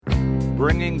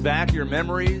bringing back your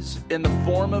memories in the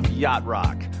form of yacht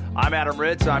rock. I'm Adam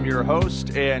Ritz. I'm your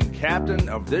host and captain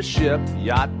of this ship,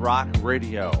 Yacht Rock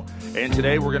Radio. And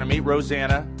today we're going to meet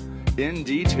Rosanna in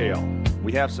detail.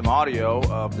 We have some audio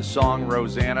of the song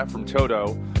Rosanna from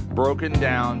Toto, broken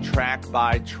down track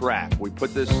by track. We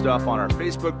put this stuff on our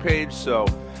Facebook page, so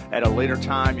at a later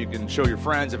time you can show your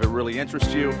friends if it really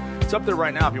interests you. It's up there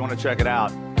right now if you want to check it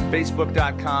out.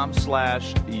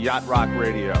 Facebook.com/Yacht Rock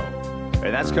Radio.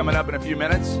 And that's coming up in a few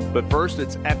minutes. But first,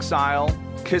 it's Exile,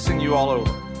 Kissing You All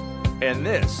Over. And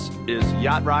this is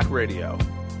Yacht Rock Radio.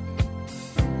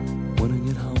 When I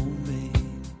get home, babe,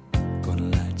 gonna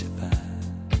light your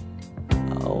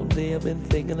fire. All day I've been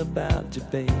thinking about you,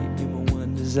 babe, you're my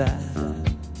one desire.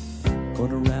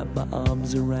 Gonna wrap my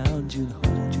arms around you and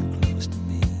hold you close to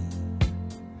me.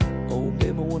 Oh,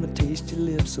 babe, I wanna taste your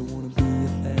lips, I wanna be a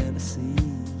fantasy,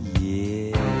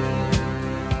 yeah.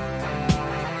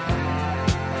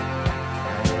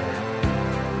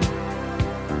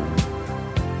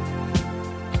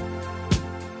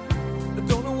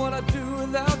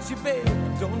 Without you, babe, I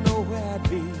don't know where I'd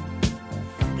be.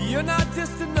 You're not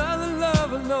just another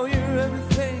lover, no, you're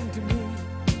everything to me.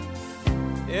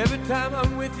 Every time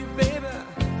I'm with you, baby, I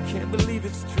can't believe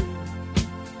it's true.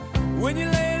 When you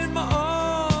lay in my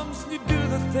arms and you do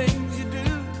the things you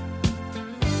do,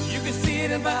 you can see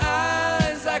it in my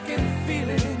eyes, I can feel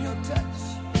it in your touch.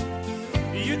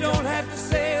 You don't have to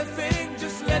say a thing,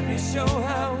 just let me show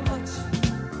how much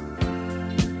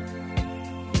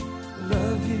I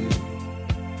love you.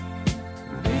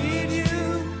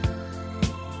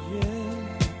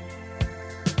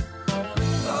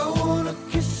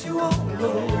 You all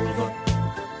over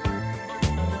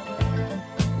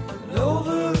and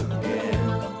over again.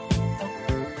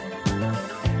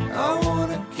 I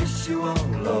wanna kiss you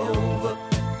all over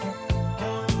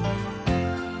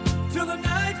till the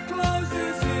night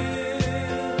closes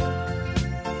in.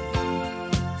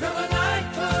 Till the night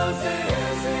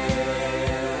closes in.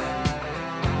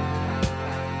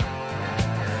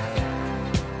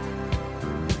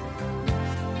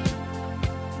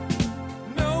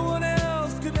 No one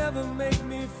else could ever make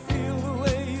me feel the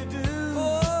way you do.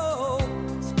 Oh,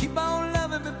 so keep on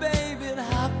loving me, baby, and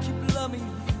I'll keep loving you.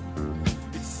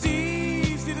 It's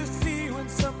easy to see when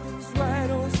something's right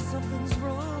or something's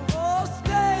wrong. Oh,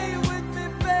 stay with me,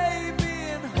 baby,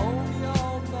 and hold me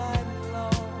all night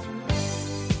long.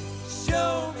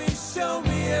 Show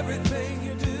me everything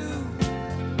you do.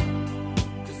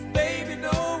 'Cause baby,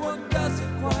 no one does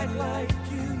it quite like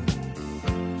you.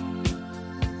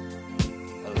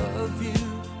 I love you.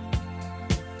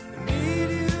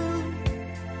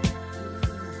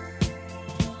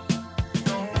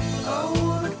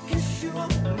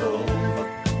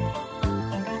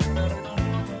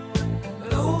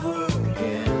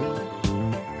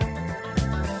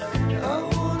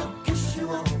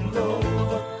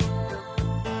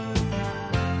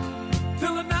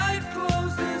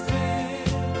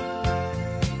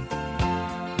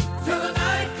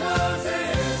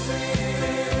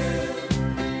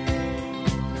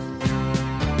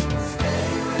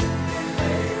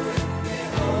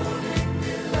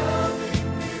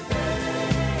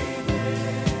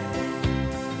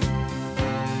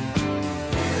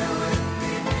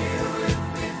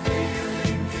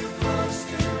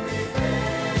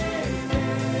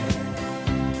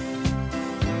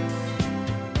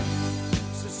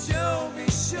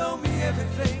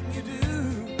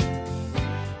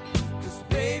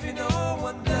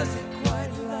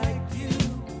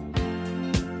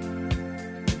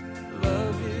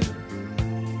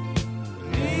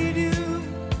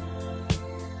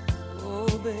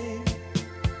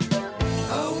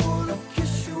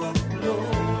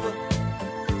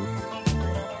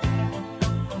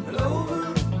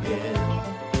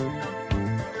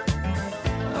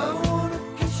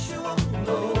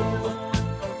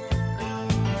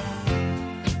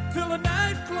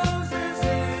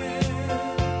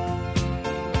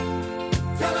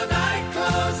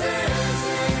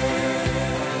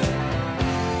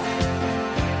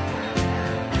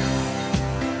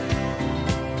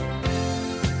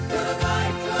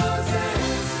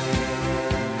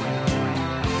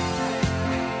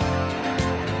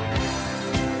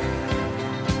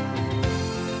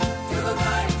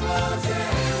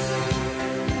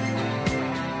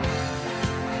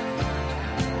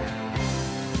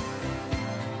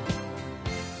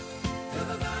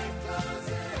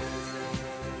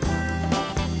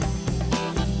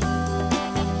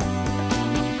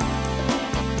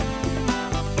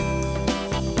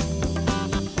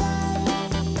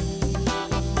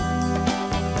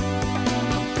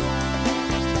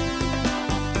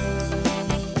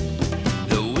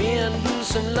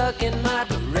 luck in my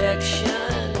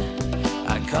direction.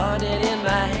 I caught it in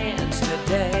my hands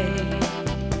today.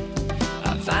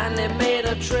 I finally made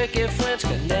a tricky French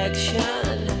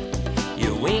connection.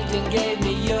 You winked and gave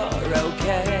me your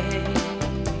okay.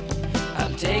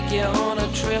 I'll take you on a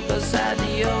trip beside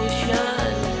the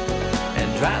ocean and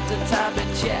drop the top at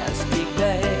Chesapeake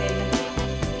Bay.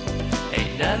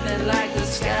 Ain't nothing like the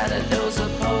sky to dose a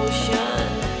potion.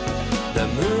 The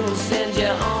moon will send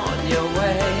you on your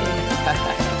way.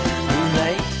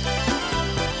 Moonlight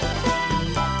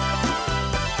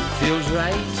feels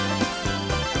right.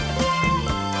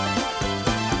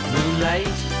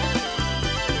 Moonlight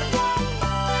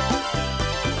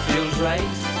feels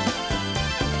right.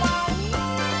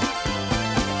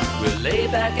 We'll lay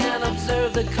back and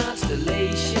observe the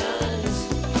constellations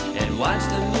and watch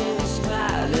the moon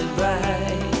smiling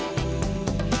bright.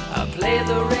 I'll play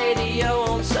the radio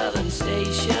on southern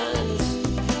stations,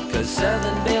 'cause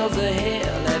southern bells are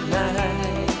hell at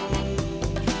night.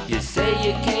 You say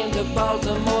you came to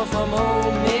Baltimore from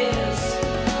Ole Miss,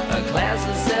 a class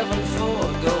of 7-4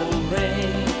 gold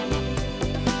ring.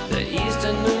 The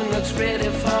eastern moon looks ready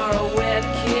for a wet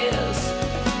kiss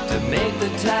to make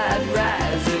the tide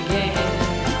rise again.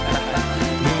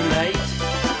 Moonlight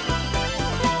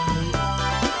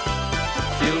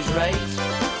feels right.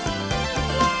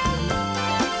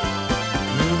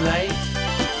 Moonlight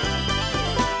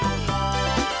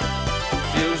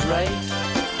feels right.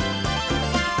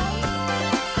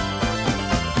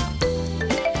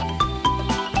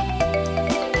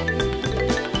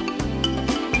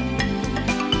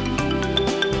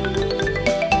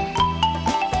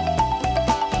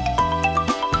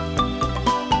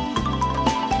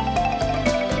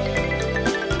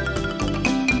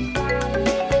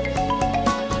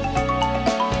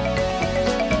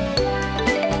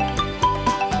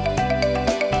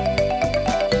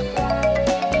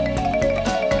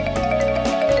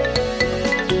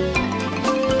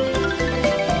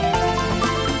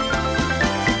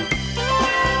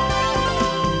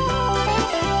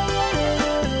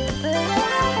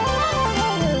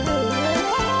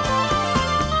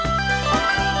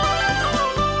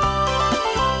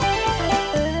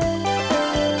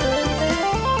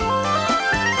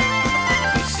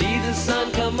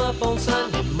 On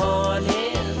Sunday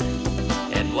morning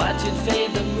and watch it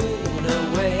fade the moon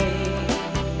away.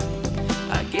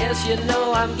 I guess you know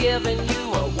I'm giving you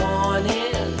a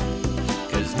warning,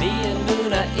 'cause me and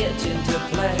moon are itching to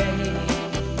play.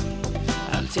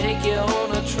 I'll take you on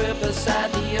a trip beside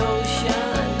the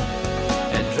ocean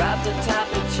and drop the top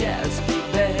of Chesapeake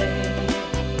Bay.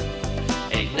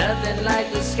 Ain't nothing like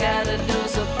the sky to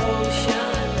dose a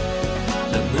potion.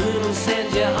 The moon will send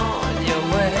you on your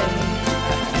way.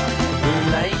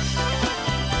 Moonlight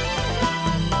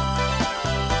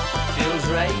feels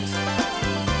right.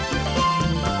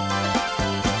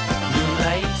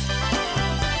 Moonlight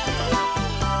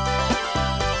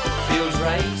feels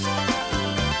right.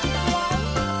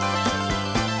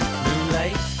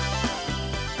 Moonlight.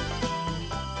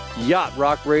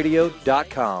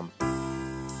 YachtRockRadio.com.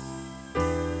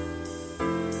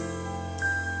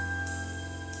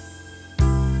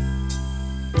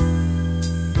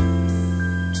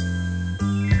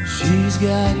 She's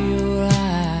got your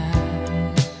eyes,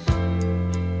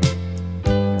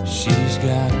 she's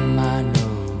got my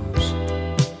nose.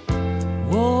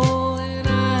 Whoa, and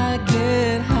I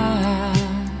get high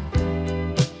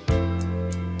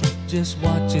just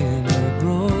watching her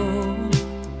grow.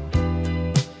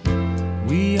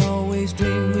 We always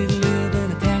dreamed we'd live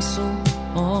in a castle,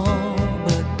 oh,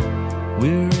 but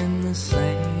we're in the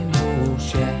same old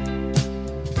shack.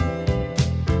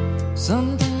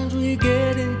 Sometimes we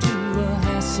get into a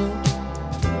hassle,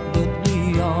 but we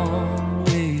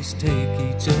always take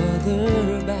each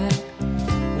other back.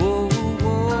 Whoa,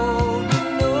 whoa, you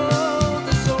know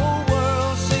this whole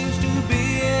world seems to be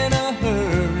in a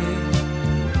hurry,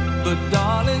 but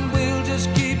darling, we'll just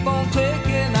keep on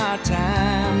taking our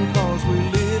time, 'cause we're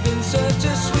living such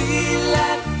a sweet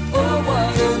life. Oh,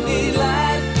 what a neat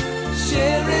life,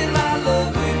 sharing my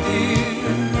love with you.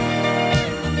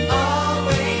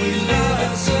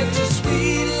 Such a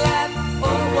sweet life,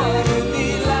 oh what a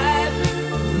neat life,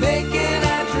 making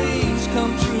our dreams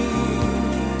come true.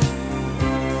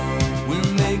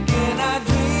 We're making our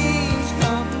dreams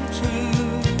come true.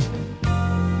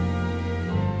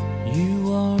 You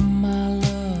are my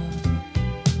love,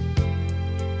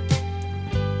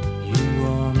 you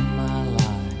are my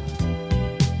life.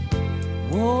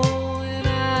 Whoa, and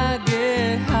I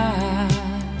get high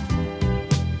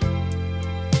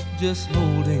just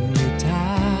holding you tight.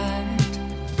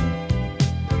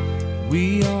 We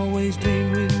always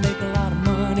dreamed we'd make a lot of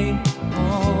money,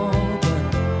 oh, but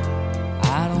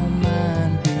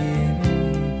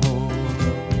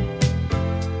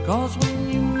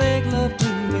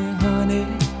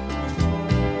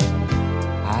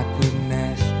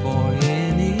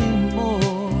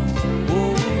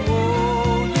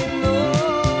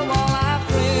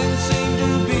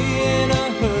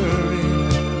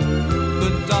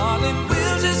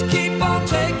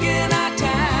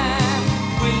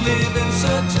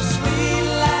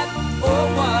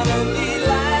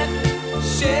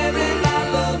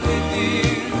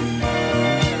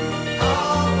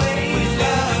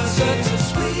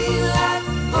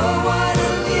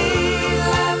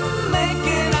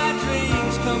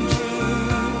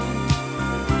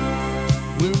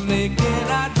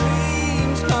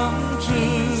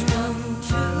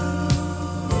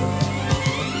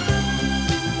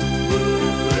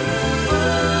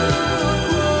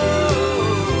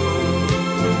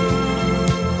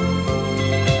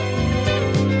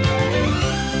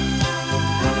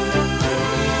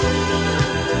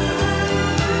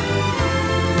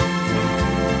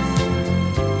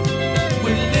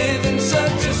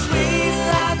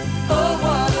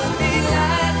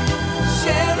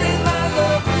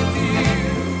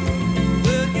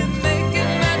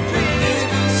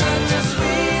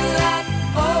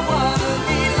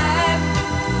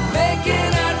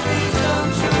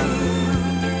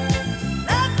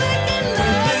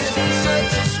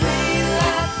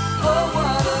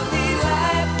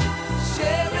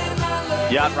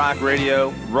Yacht Rock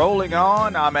Radio rolling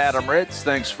on. I'm Adam Ritz.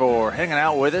 Thanks for hanging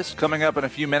out with us. Coming up in a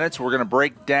few minutes, we're going to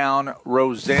break down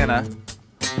Rosanna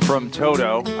from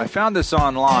Toto. I found this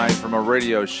online from a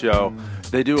radio show.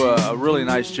 They do a really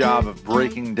nice job of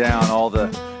breaking down all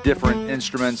the different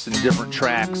instruments and different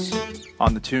tracks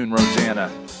on the tune Rosanna.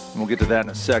 And we'll get to that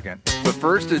in a second. But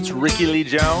first, it's Ricky Lee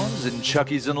Jones and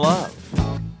Chucky's in Love.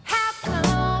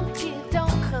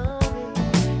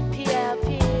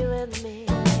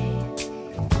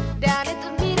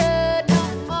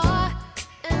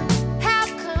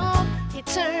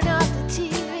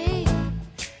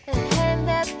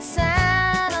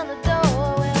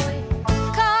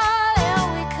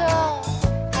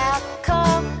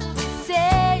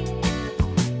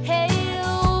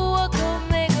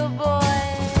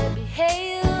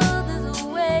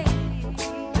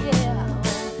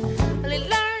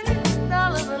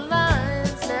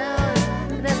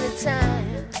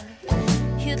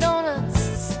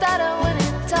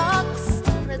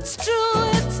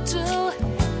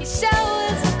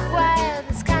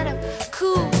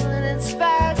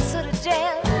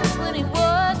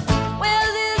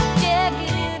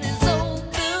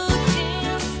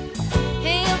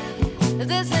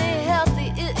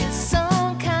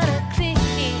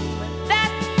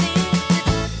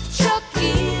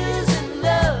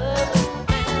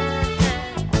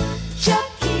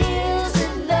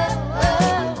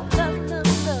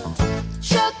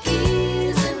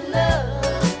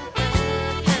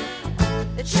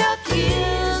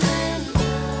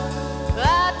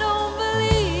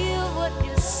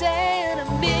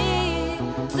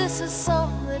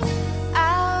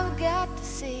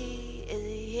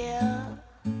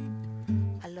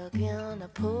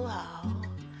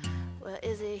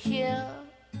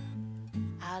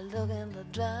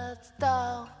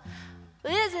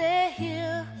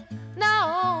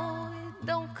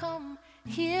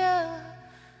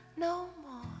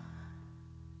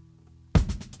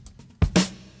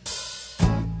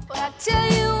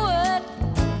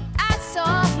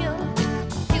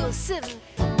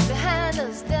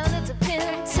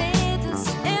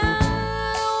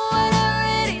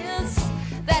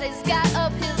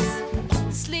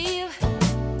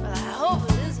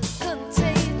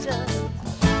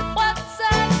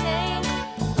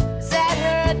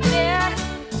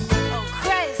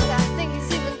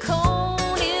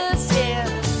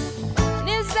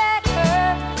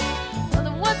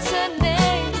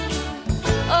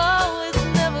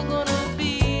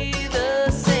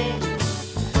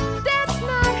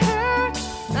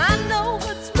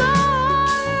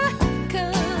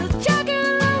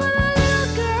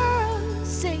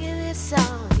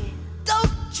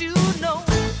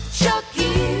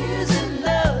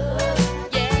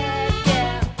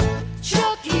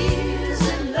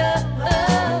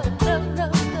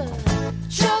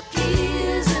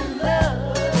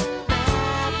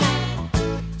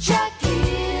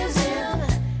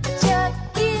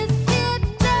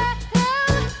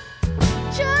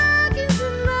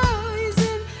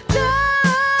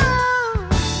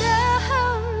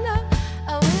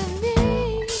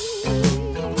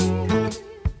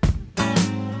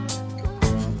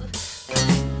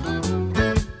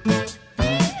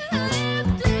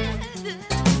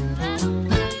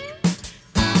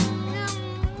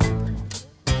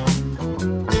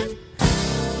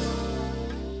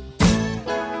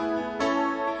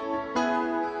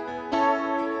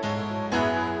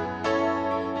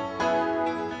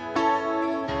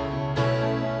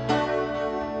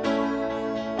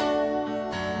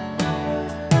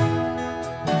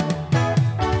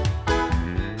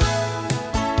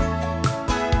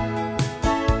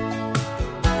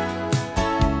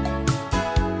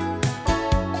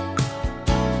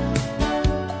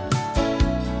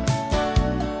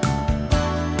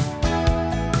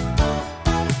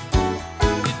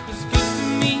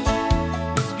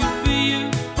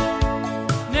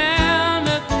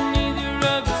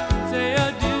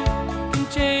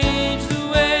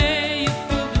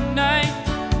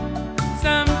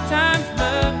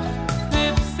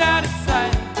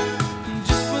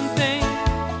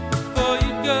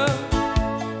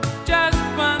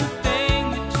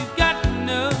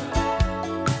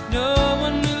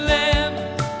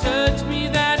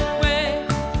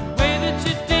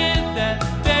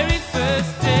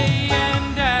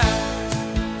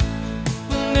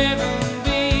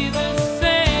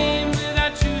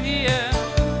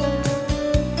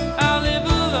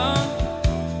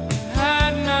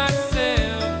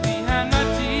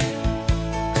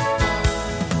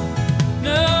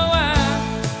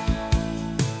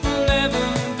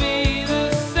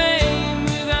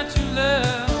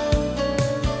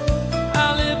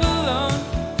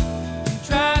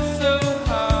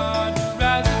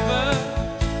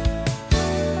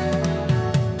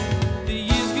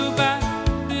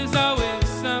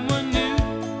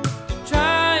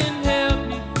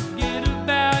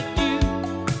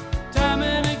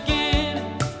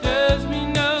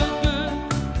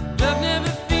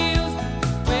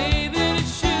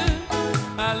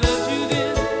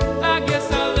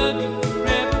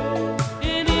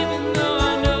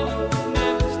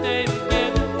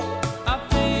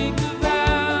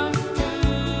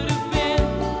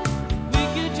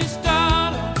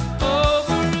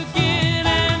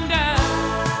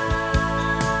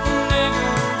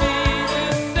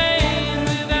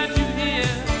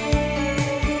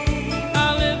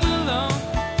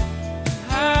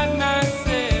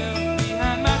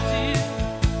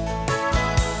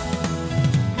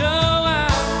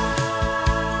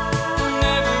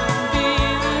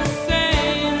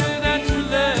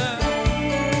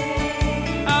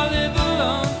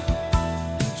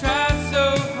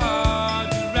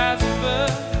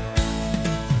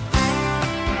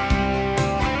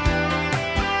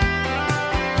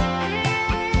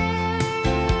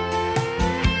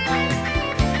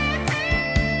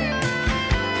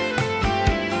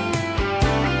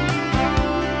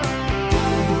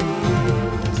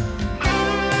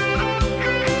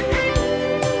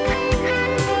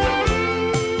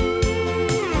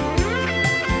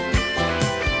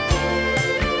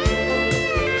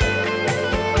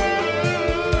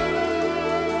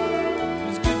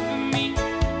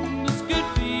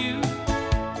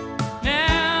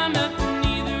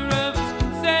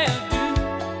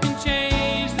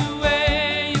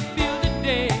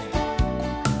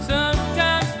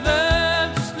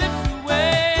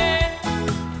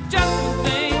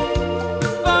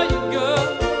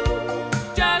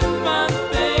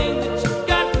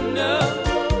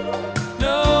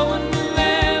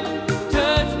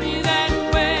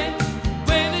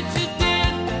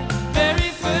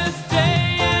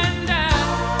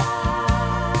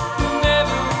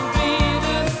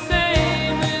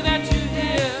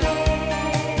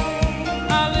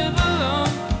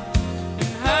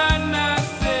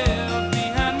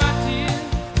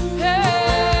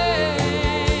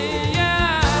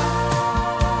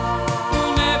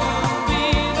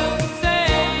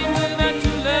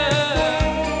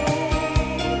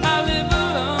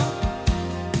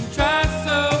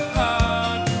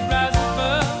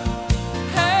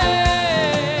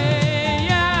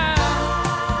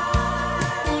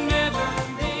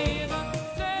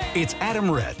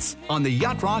 Ritz on the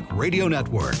Yacht Rock Radio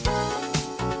Network.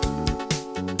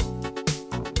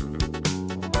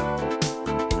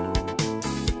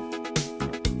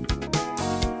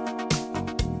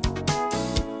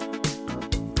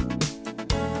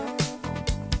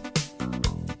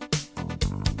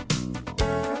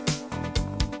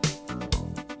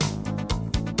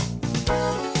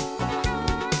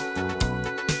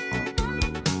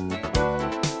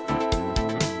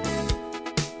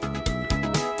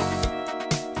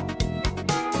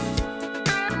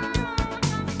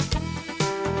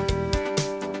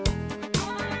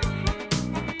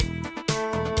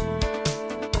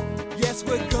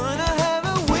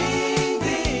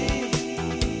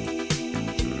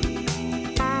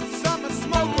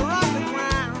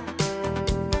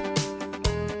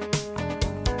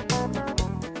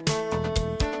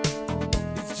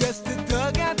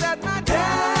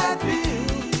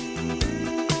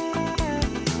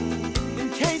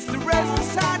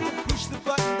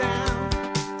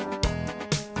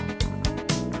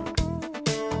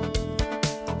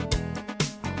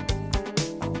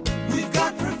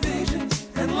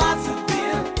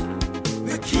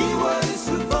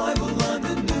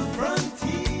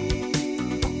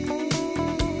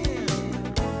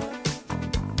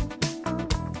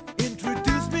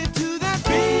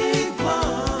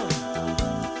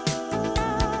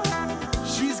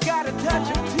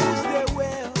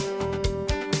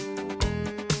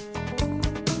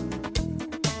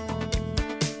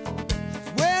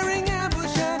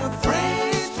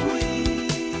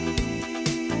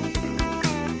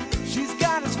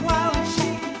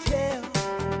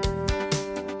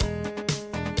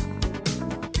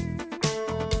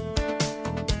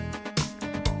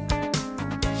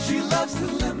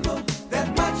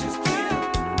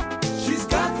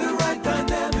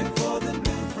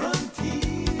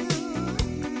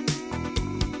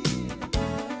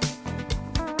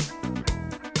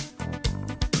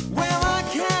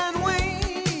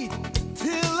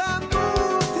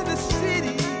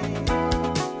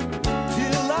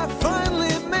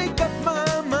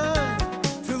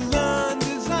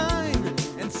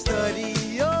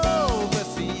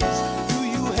 Overseas, do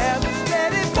you have a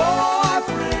steady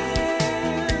boyfriend?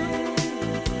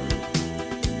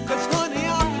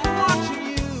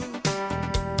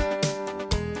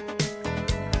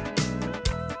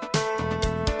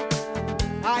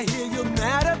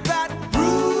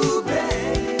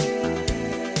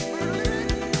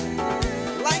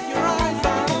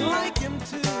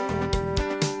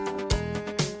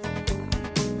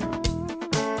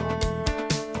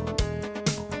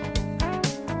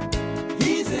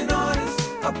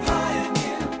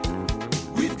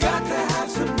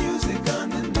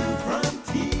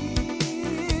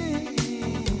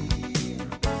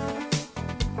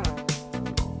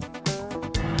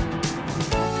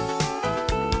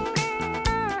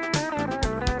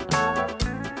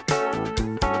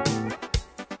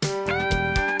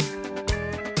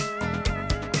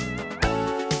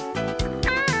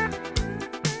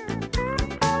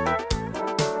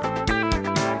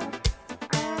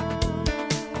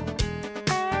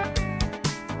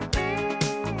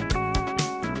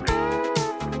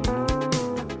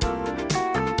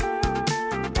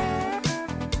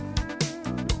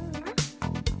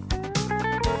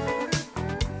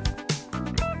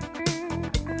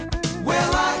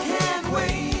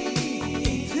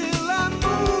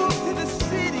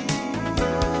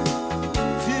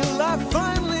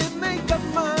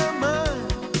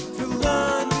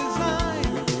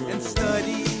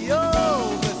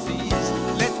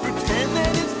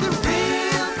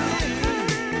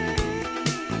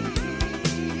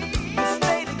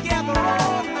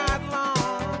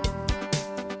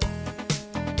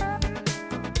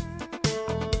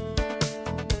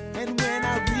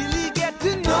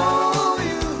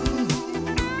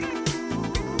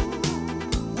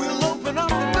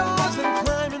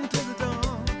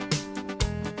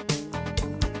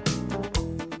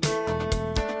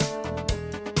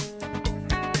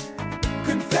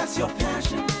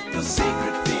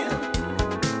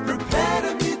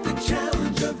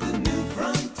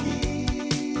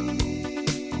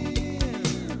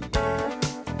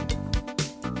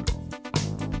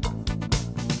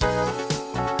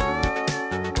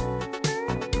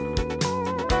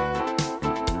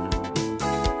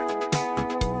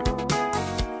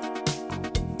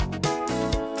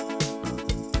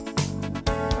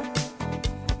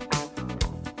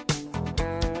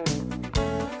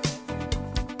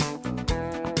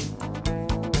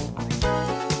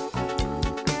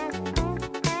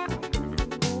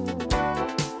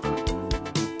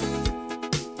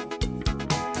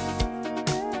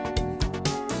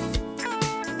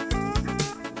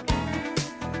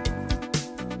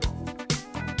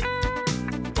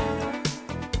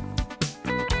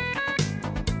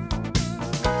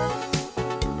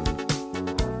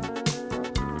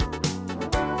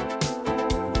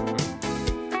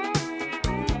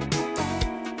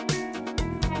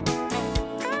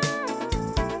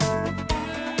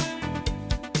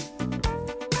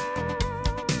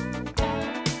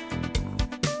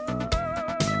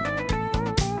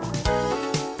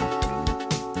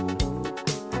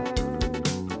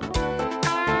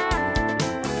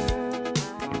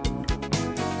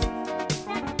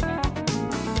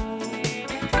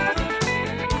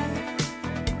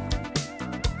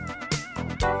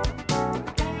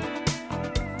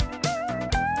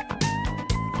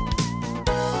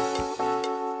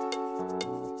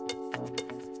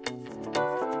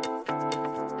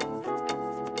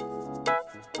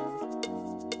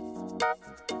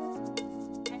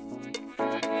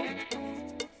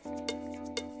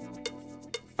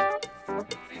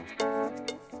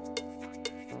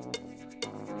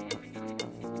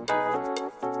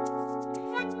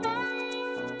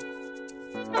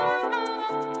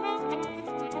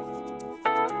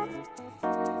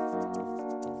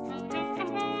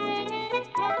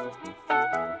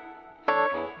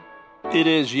 It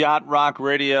is Yacht Rock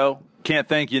Radio. Can't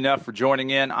thank you enough for joining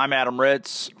in. I'm Adam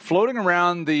Ritz. Floating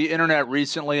around the internet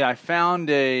recently, I found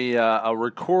a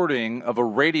recording of a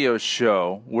radio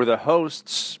show where the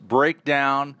hosts break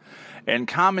down and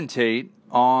commentate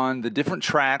on the different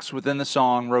tracks within the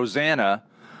song Rosanna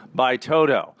by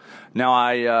Toto. Now,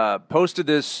 I posted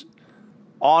this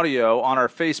audio on our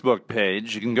Facebook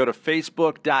page. You can go to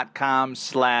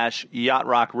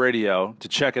facebook.com/yachtrockradio to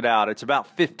check it out. It's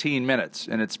about 15 minutes,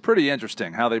 and it's pretty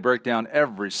interesting how they break down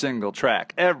every single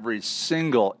track, every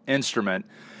single instrument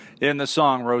in the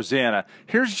song Rosanna.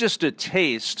 Here's just a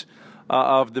taste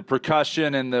of the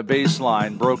percussion and the bass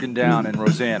line broken down in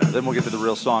Rosanna. Then we'll get to the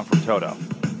real song from Toto.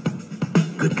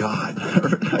 Good God.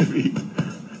 I mean,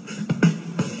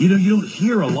 you don't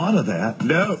hear a lot of that.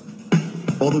 No.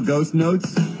 All the ghost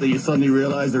notes that you suddenly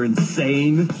realize are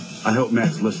insane. I hope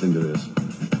Matt's listening to this.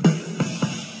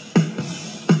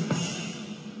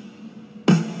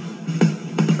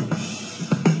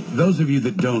 Those of you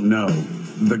that don't know,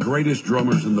 the greatest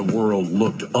drummers in the world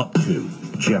looked up to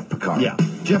Jeff Porcaro. Yeah,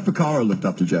 Jeff Porcaro looked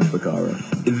up to Jeff Porcaro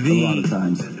a lot of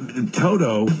times.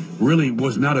 Toto really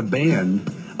was not a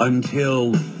band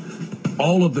until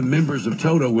all of the members of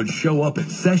Toto would show up at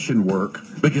session work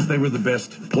because they were the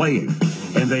best playing.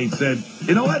 And they said,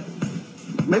 you know what?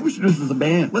 Maybe we should do this as a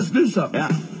band. Let's do something.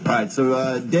 Yeah. All right,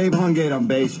 so Dave Hungate on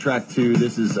bass, track 2.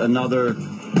 This is another...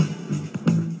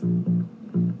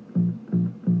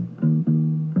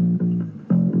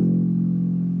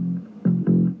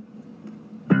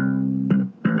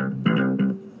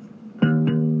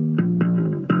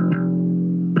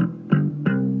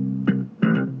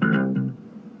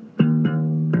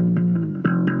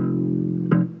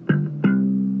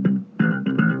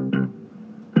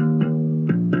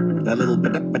 That little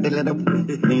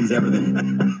means everything.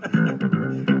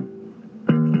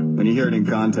 When you hear it in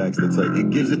context, it's like, it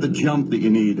gives it the jump that you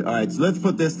need. All right, so let's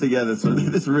put this together. So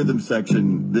this rhythm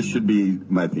section, this should be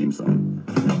my theme song.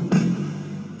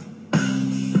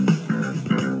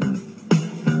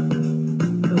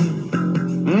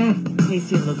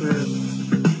 Tasty little groove.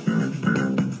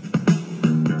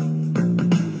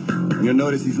 You'll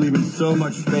notice he's leaving so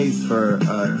much space for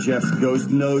Jeff's ghost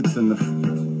notes and the...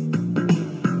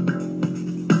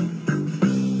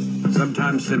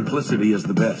 Sometimes simplicity is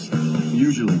the best.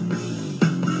 Usually.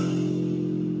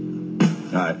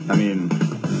 All right, I mean...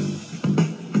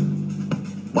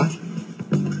 What?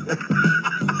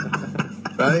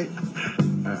 Right?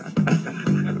 I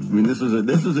mean, this was a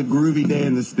groovy day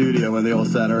in the studio when they all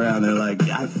sat around. They're like,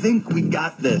 I think we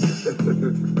got this.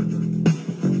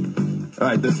 All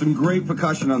right, there's some great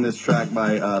percussion on this track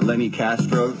by Lenny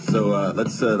Castro. So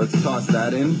let's toss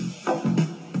that in.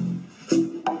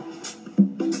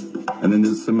 And then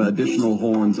there's some additional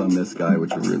horns on this guy,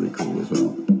 which are really cool as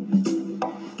well.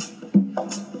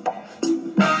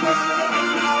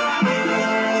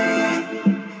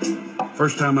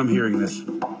 First time I'm hearing this.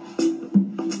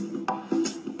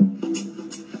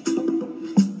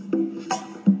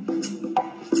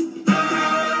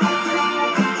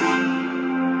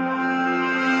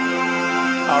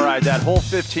 All right, that whole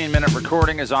 15-minute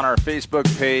recording is on our Facebook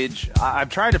page. I'm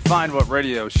trying to find what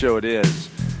radio show it is,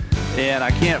 and I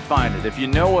can't find it. If you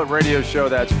know what radio show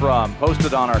that's from, post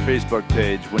it on our Facebook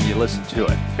page when you listen to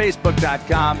it.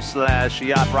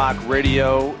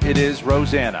 Facebook.com/yachtrockradio. It is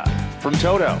Rosanna from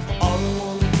Toto. All I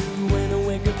wanna do when I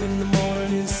wake up in the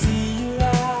morning is see your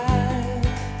eyes.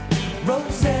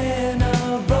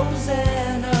 Rosanna,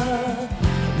 Rosanna.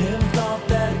 Never thought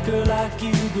that a girl like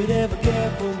you could ever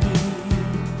care for me.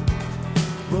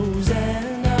 Rosanna.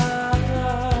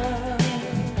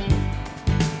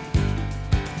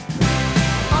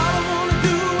 All I wanna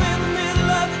do in the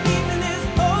middle of the evening is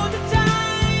hold you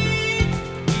tight.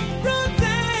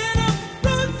 Rosanna,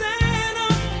 Rosanna.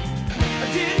 I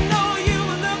didn't know you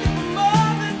were looking for more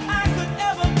than I could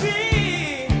ever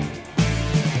be.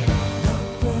 Not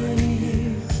 20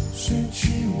 years since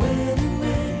she went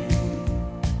away.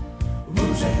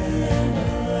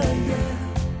 Rosanna, yeah.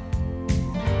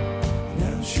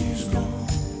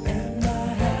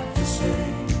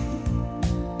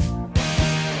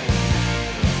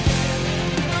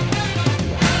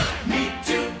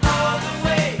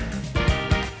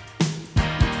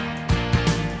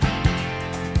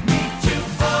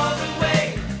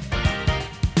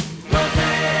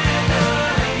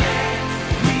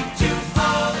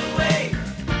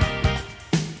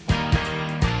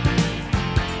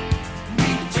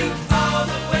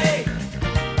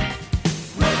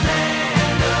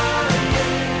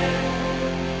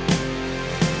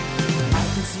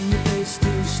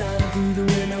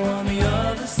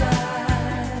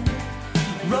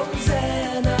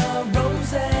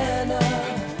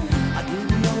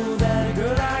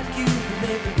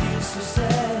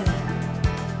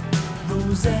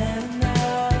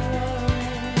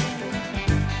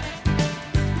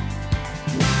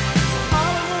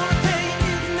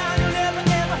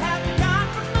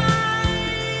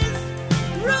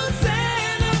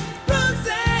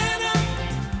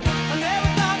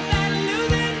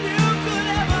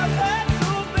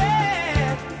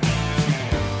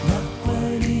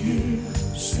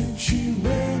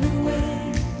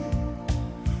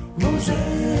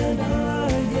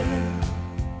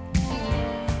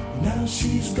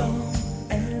 she's gone,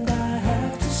 and I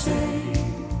have to say,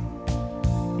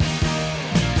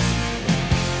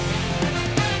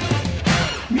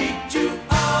 Meet you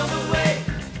all the way.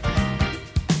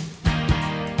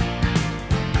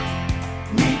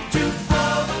 Meet you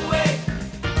all the way.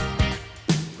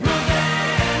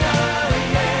 Rosanna,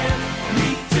 yeah.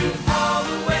 Meet you all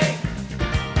the way.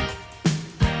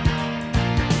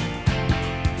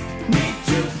 Meet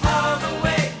you all the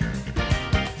way.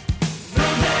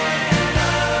 Rosanna,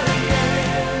 yeah.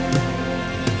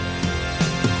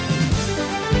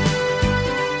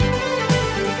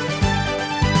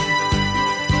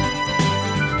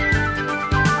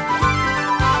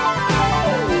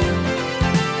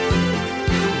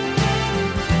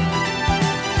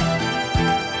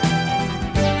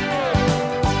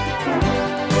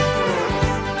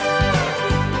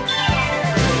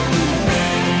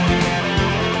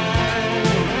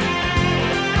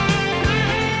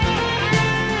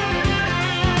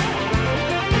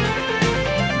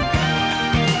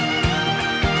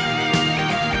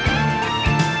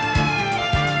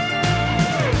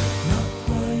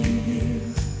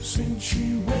 since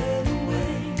she went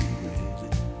away,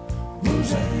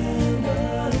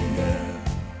 Rosanna, yeah.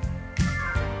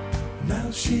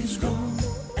 Now she's gone,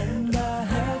 and I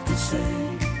have to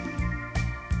say,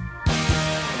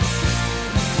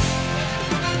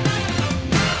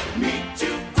 Meet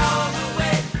you all the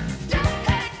way.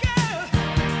 Hey, girl.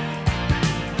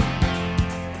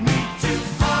 Meet you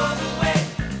all the way.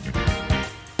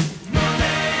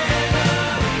 Rosanna,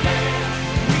 yeah.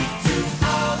 Meet you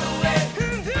all the way.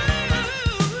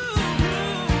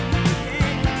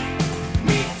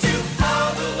 Meet you all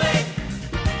the way.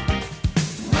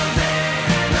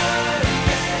 Rosanna,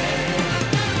 yeah.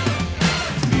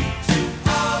 Meet you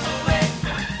all the way.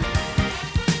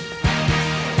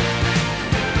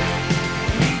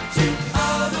 Meet you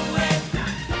all the way.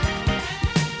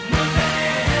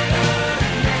 Rosanna,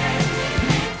 yeah.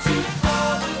 Meet you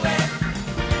all the way.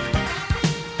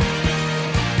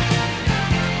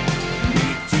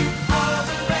 Meet you all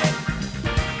the way.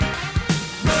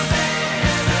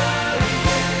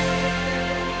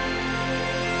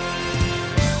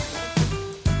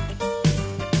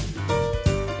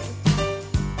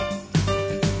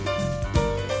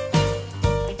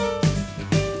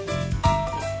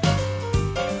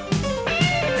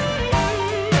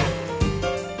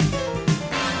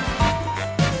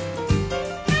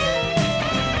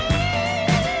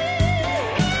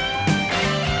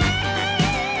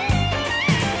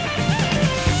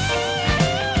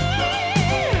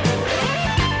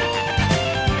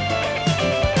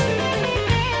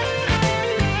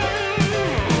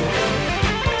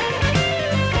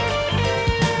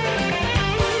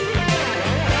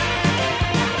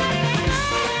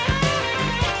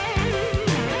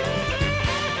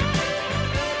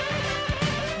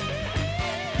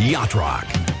 Yacht Rock.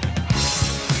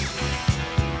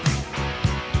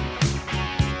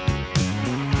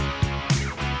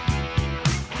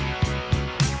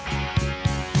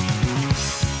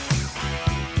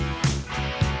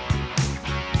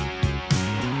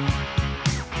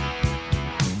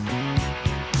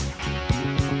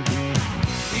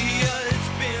 It's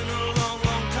been a long,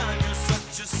 long time. You're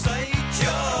such a sight.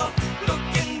 You're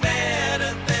looking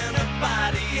better than a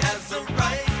body has a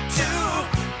right to.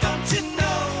 Don't you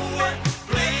know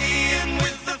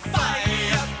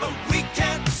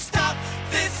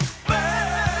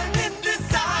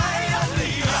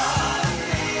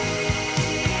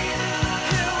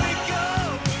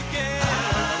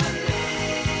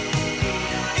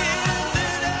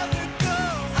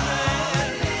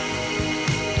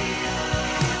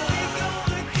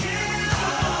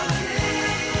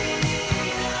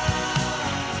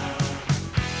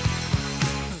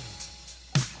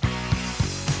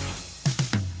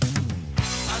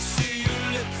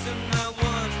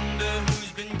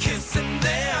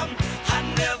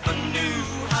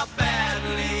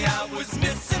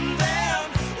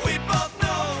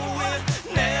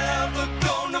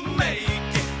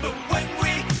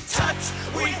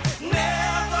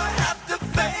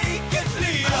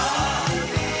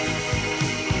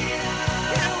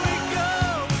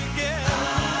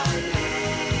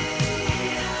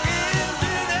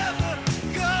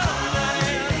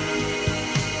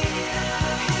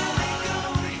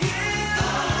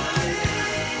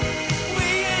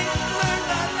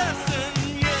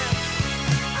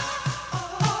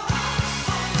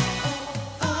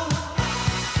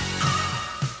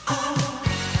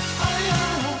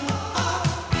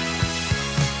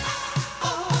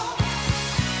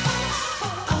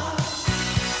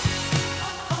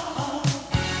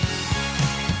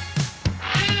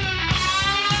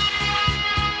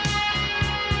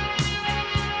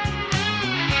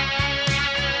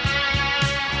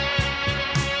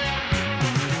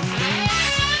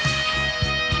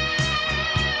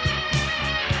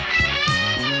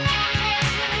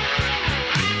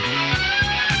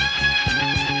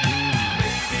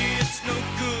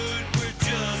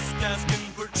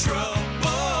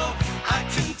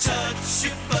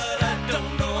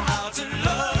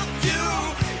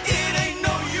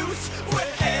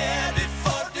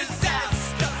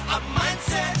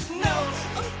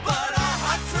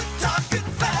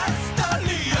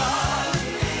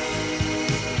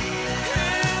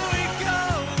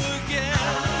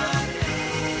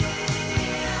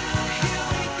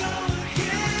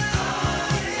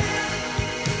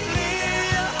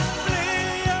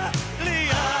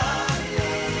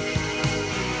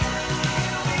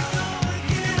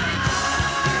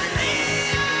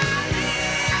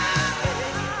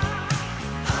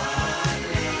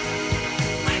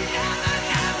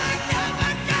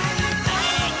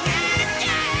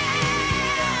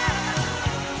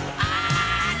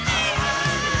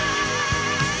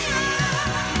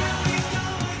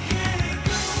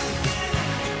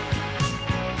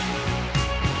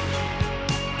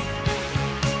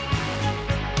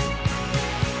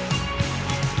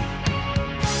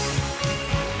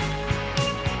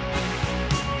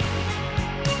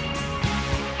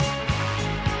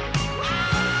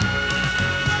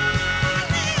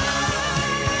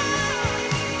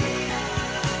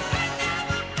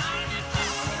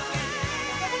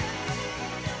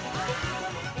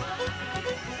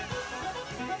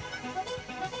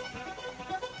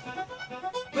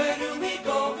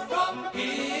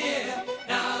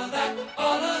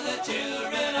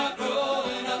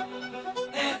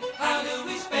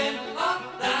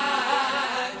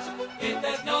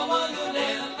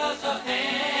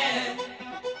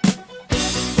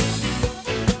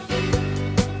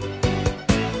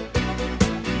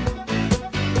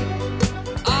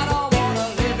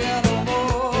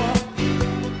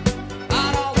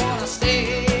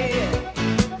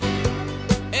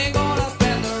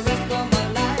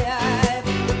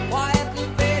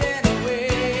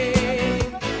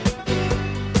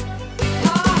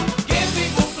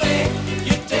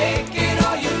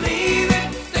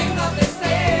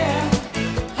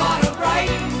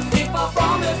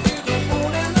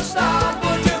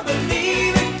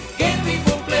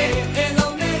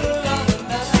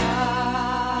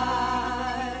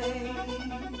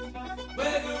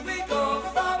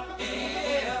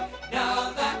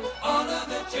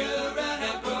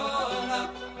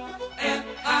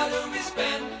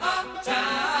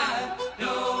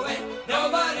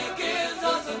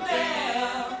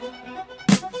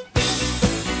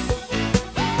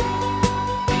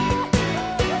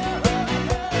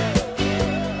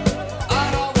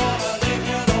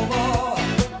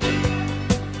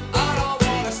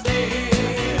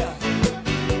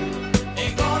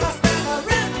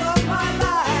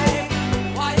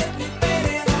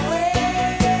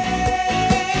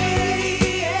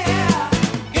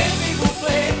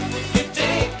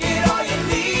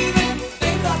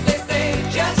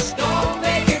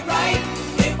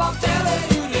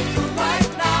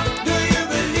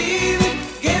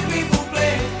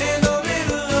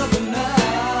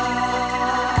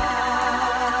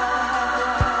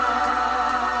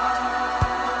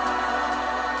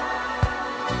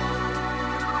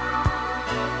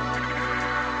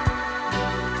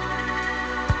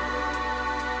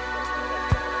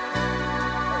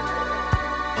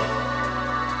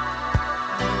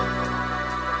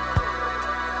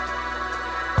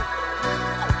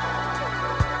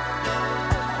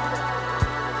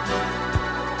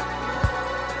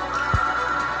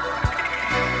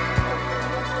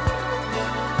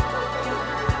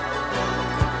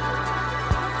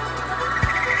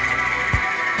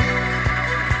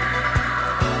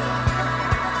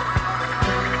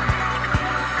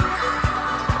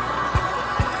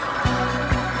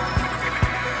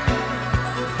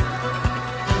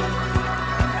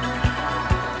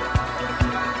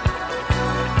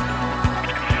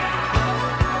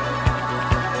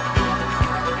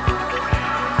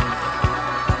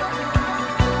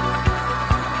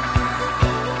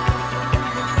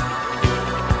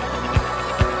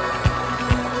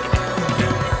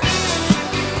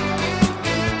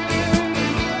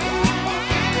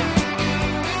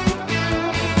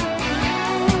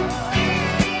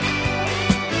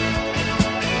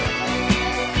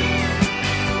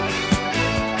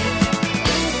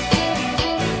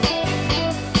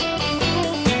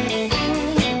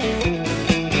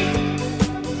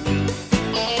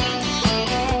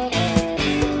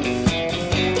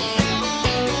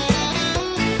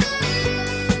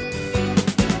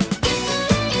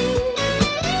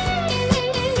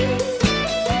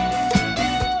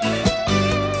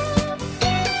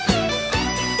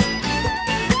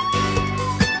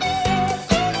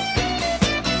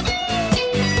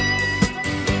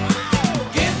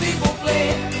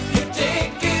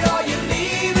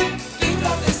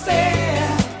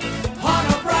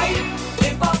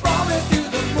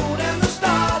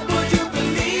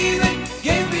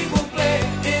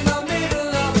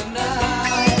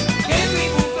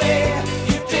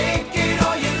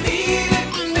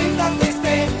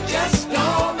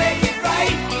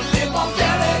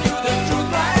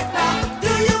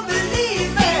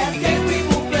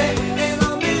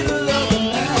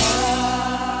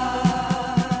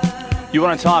You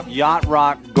want to talk yacht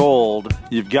rock gold,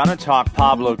 you've got to talk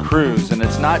Pablo Cruz, and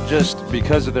it's not just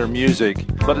because of their music,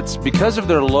 but it's because of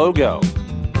their logo.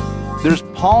 There's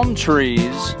palm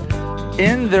trees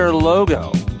in their logo.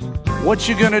 What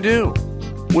you gonna do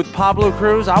with Pablo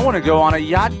Cruz? I want to go on a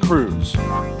yacht cruise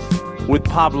with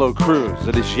Pablo Cruz.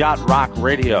 It is Yacht Rock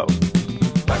Radio.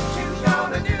 What you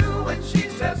gonna do when she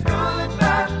says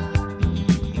goodbye?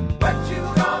 What you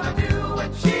gonna do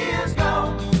when she is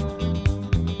gone?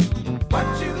 What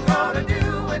you gonna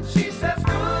do when she says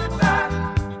goodbye?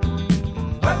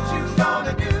 What you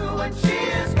gonna do when she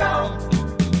is gone?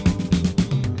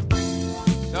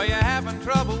 So you're having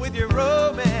trouble with your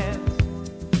romance?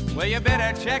 Well, you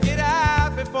better check it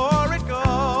out before it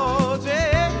goes,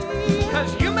 yeah.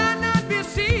 'Cause you might not be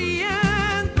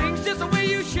seeing things just the way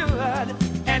you should,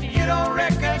 and you don't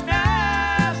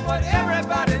recognize what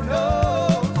everybody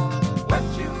knows. What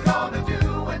you gonna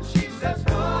do when she says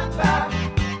goodbye?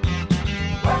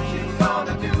 What you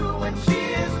gonna do when she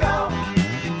is gone?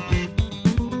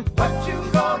 What you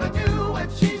gonna do when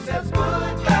she says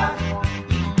goodbye?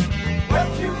 What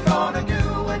you gonna do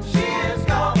when she is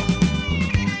gone?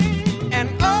 And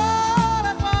all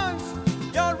at once,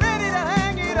 you're ready to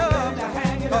hang it up,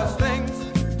 'cause things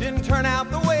didn't turn out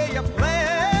the way you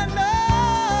planned.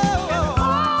 Oh, and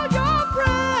all your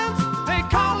friends, they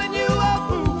calling you a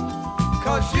fool,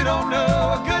 'cause you don't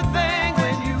know a good thing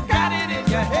when you got it in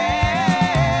your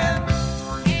head.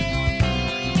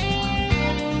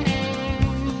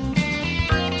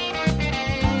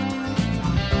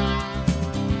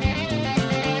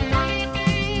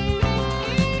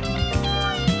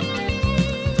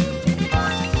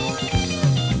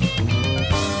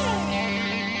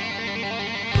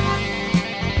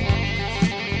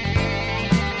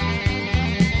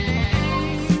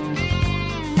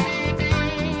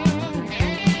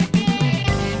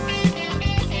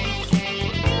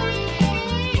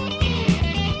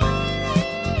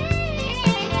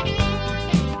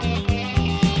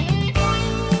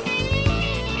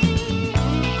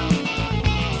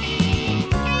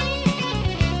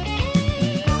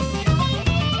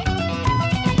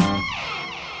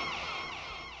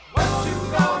 What you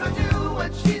gonna do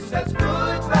when she says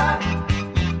goodbye?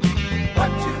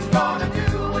 What you gonna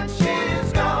do when she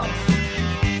is gone?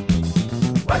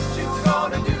 What you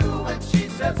gonna do when she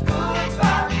says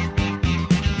goodbye?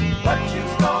 What you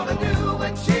gonna do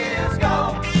when she is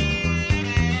gone?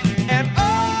 And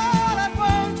all at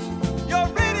once,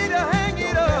 you're ready to hang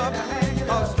it up,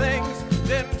 'cause things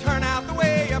didn't turn out the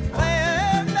way you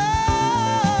planned. And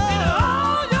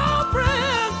all your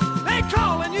friends, they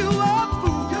calling you a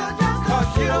fool, 'cause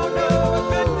you don't know a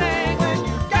good thing when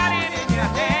you got it in your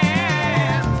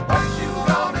hand. What you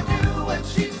gonna do when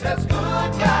she says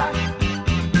goodbye?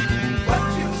 What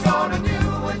you gonna do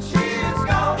when she is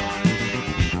gone?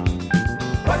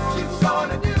 What you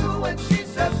gonna do when she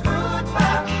says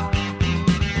goodbye?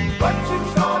 What you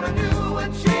gonna do when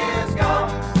she is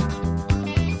gone?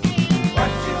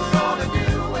 What you gonna do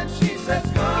when she says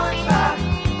goodbye?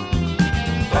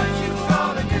 What you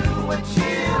gonna do when she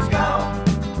is gone?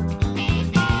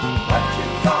 What you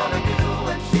gonna do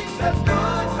when she says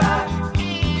goodbye?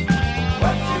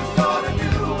 What you gonna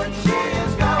do when she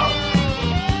is gone?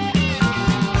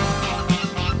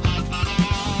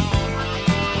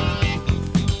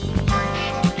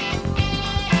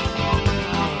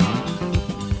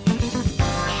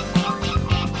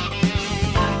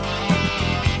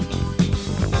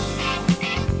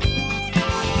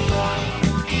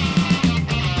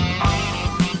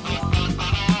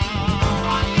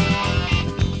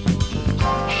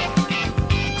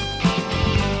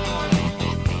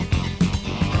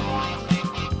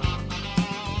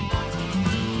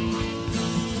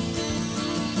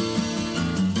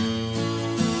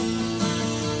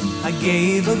 I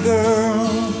gave a girl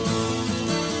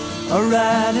a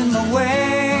ride in the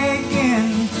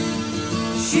wagon.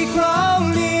 She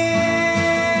crawled in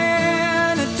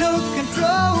and took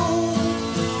control.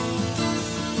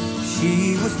 She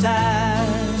was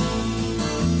tired,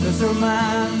 'cause her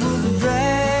mind was a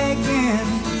dragging.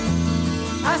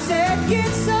 I said,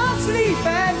 get some sleep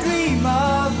and dream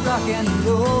of rock and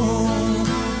roll.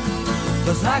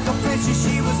 'Cause like a princess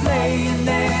she was laying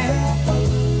there,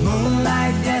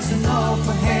 moonlight dancing off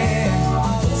her hair.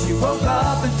 She woke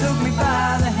up and took me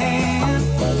by the hand.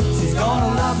 She's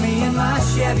gonna love me in my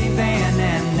Chevy van,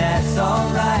 and that's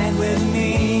alright with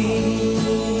me.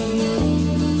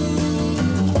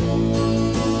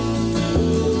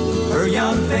 Her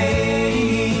young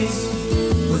face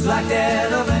was like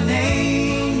that of an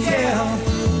angel.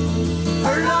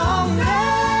 Her long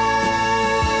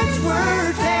legs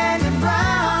were tan and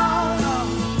brown.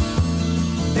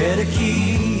 Better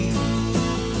keep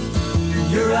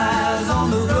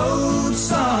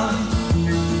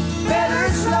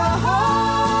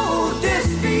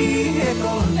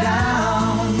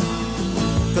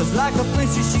 'Cause like a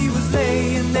princess she was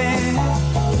laying there,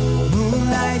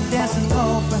 moonlight dancing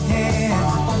off her hair.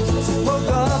 She woke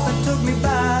up and took me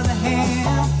by the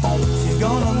hand. She's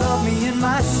gonna love me in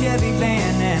my Chevy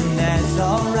van, and that's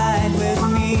alright with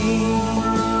me.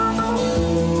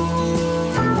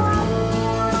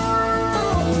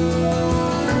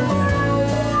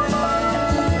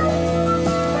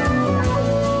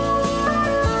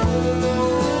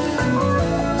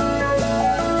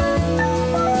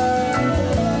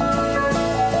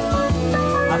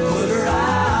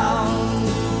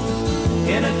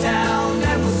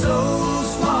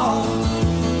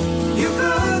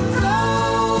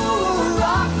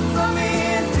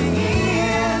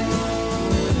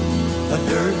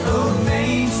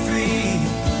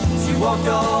 Walked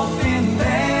off in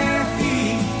bare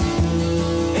feet.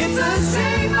 It's a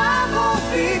shame I won't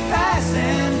be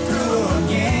passing through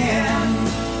again.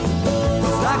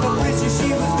 'Cause like a princess she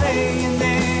was laying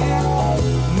there,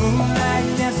 moonlight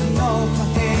dancing off her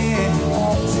hair.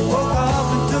 She woke up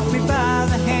and took me by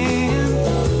the hand.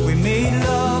 We made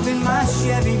love in my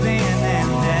Chevy van, and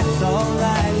that's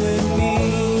alright with me.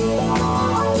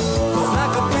 'Cause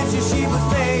like a princess she was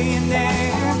laying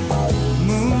there,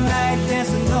 moonlight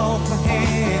dancing off her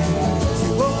hand. She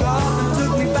woke up and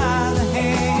took me by the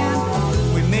hand.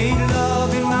 We made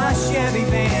love in my Chevy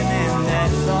van, and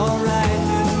that's alright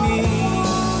with me.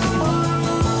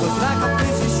 'Cause like a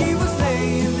princess she was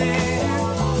laying there,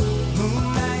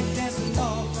 moonlight dancing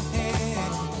off her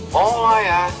hand. All I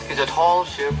ask is a tall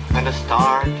ship and a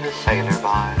star to sail her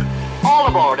by. All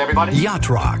aboard, everybody. Yacht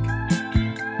Rock.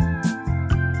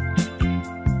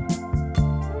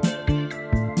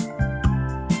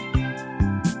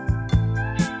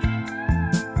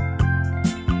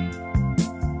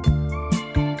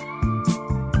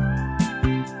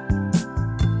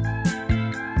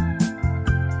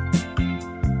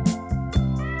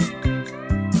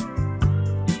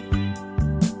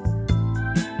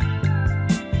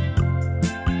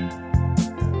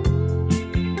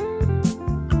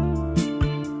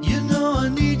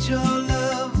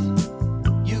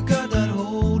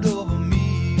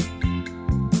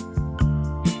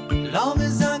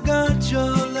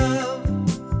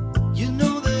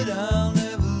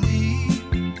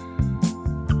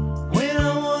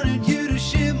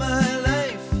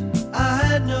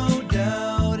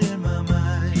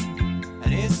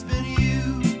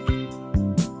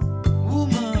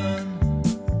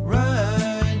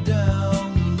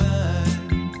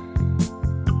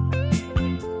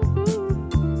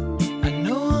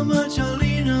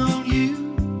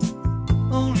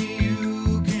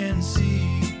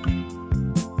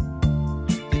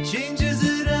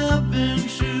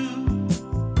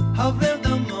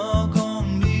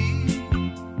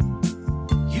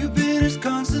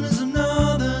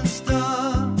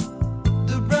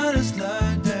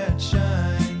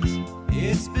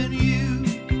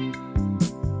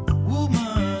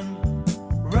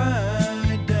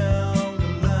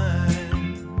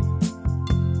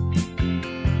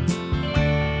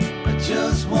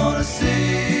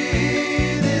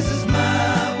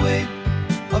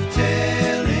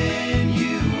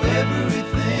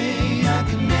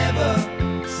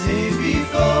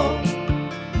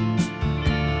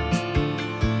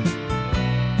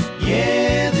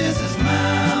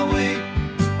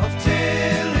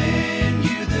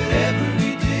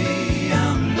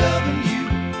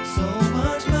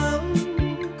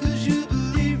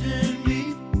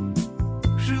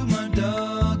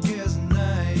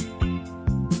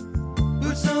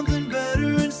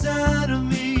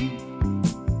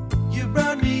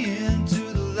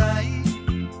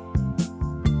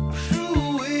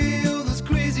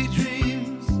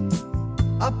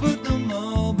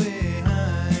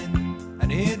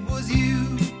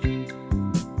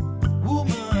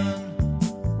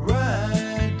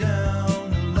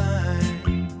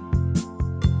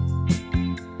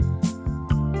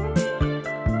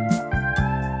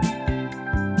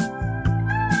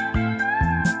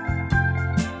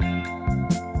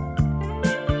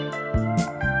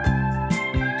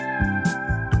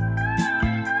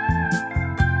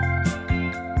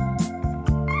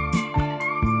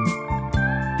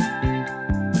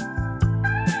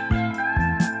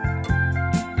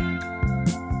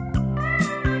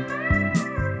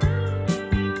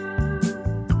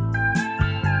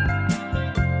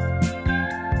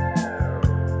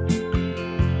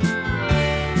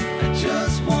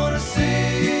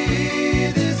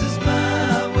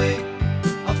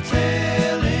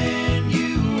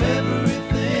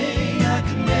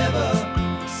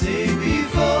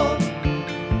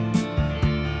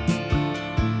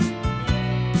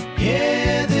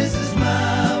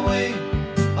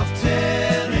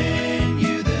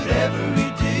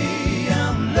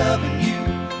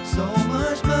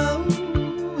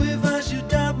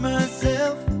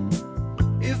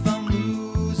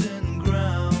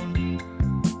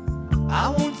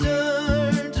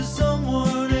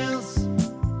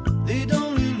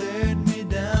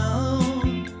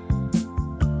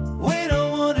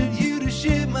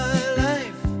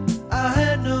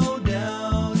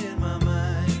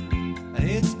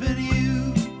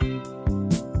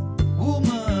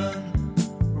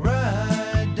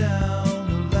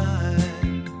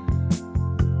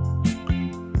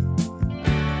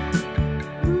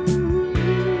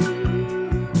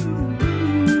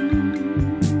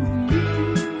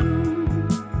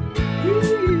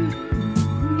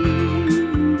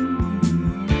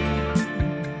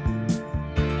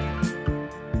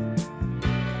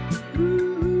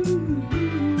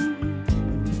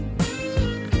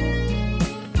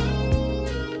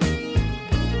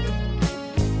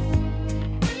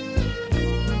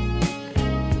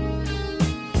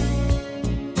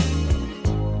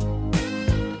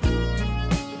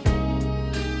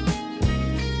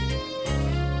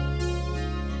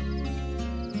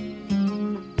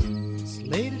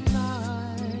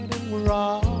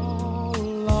 all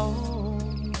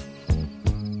alone.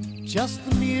 Just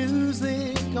the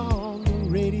music on the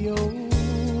radio.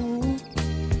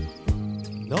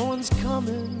 No one's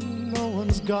coming, no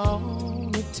one's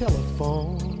gone. The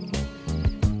telephone.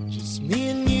 Just me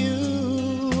and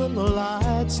you and the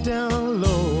lights down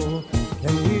low.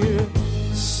 And we're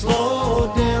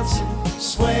slow dancing,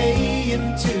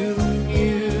 swaying to the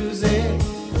music.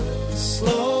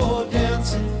 Slow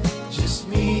dancing, just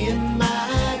me and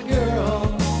my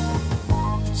girl.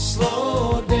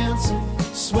 Slow dancing,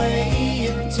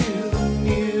 swaying to the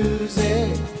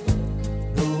music.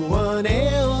 No one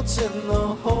else in the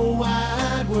whole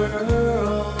wide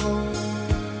world.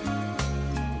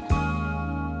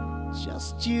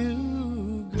 Just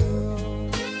you, girl.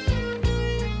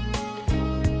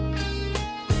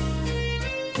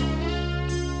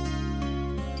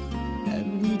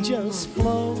 And we just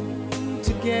flow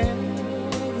together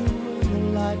when the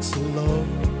lights are low.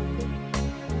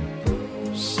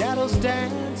 Shadows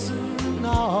dancing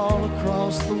all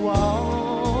across the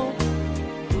wall.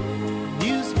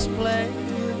 Music's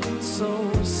playing so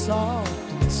soft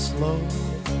and slow.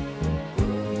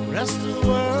 Rest of the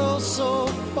world so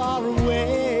far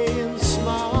away and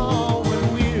small.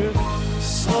 When we're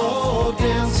slow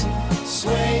dancing,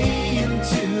 swaying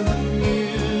to the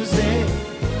music.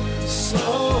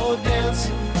 Slow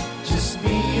dancing, just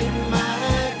me and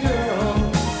my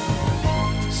girl.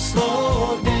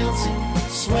 Slow dancing,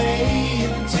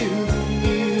 swaying to the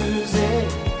music.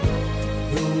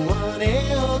 No one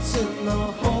else in the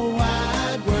whole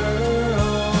wide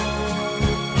world.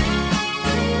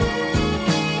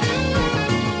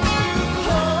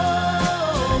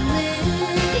 Hold me,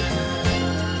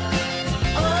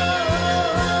 oh,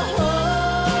 hold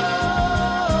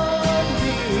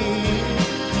me.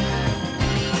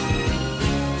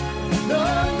 No,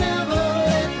 never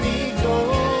let me go.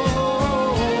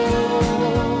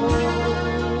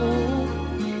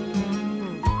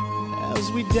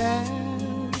 As we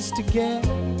dance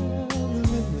together in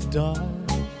the dark,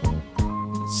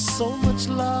 there's so much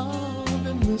love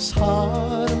in this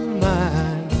heart of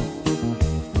mine.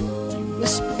 You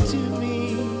whisper to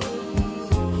me,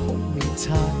 hold me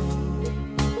tight.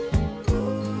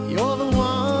 You're the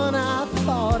one I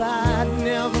thought I'd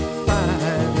never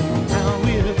find. And now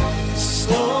we're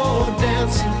slow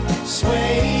dancing,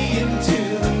 swaying to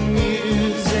the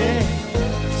music.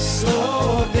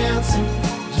 Slow dancing,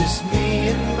 just me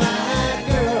and my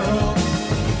girl.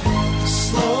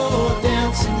 Slow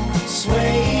dancing,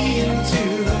 swaying to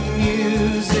the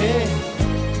music.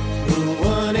 No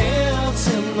one else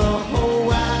in the whole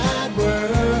wide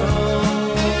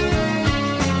world.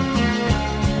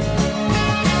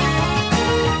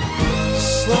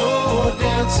 Slow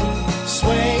dancing,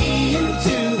 swaying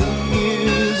to the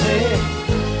music.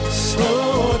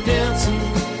 Slow dancing,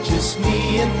 just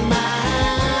me and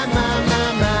my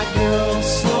girl.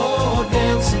 Slow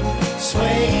dancing,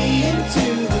 swaying to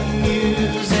the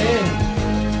music.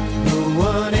 No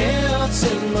one else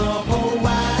in the whole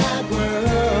wide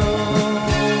world.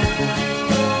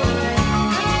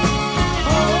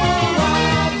 Whole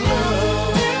wide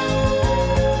world.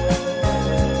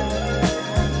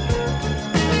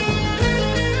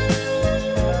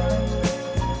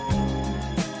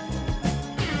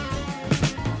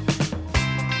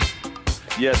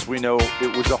 Yes, we know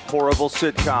it was a horrible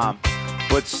sitcom,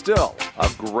 but still a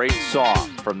great song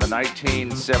from the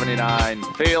 1979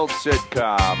 failed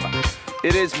sitcom.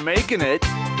 It is Making It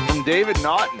from David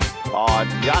Naughton on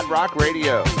Yacht Rock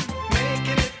Radio.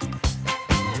 Making it,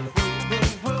 woo, woo,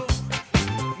 woo.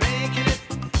 Making it.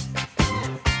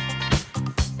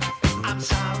 I'm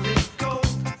solid gold.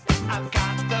 I've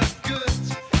got the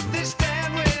goods. They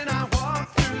stand when I walk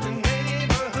through the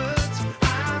neighborhoods.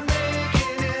 I'm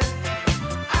making it.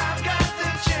 I've got the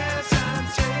chance. I'm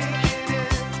taking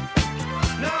it.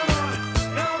 No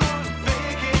more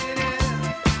faking it.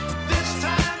 This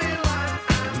time in life,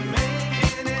 I'm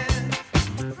making it.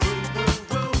 Woo,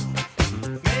 woo, woo.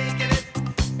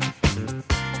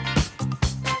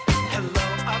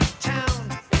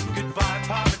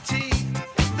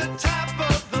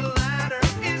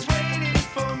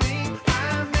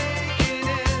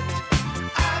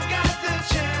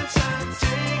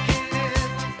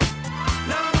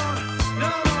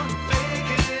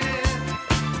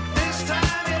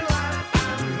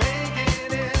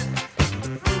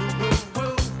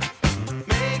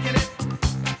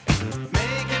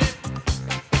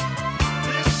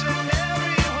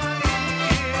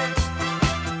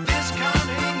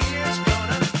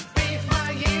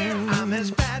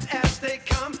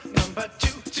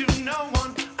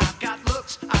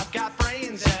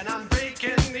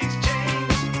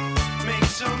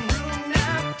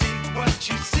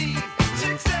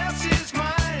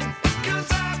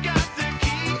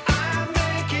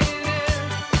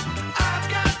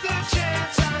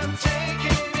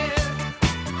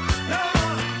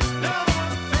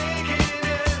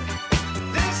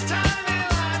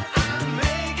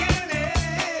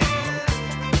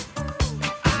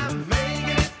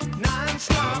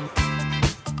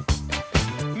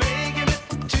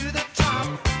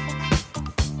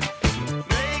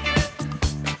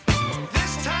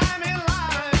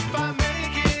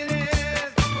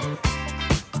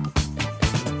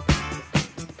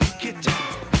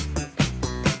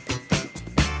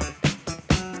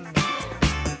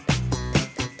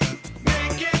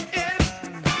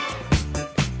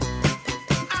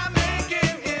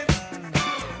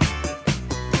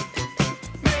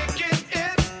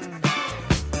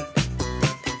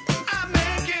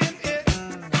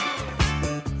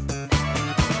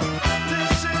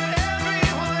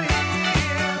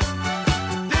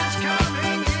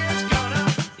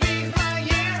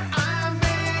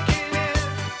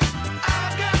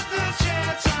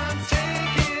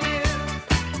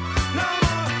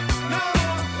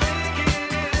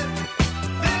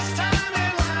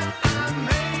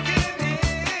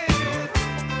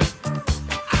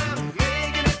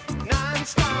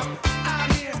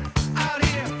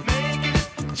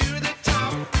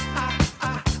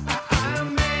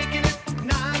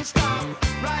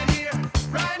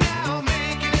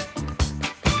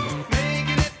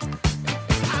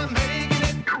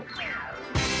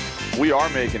 We are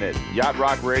making it. Yacht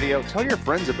Rock Radio. Tell your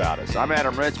friends about us. I'm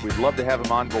Adam Ritz. We'd love to have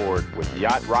them on board with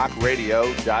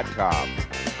yachtrockradio.com.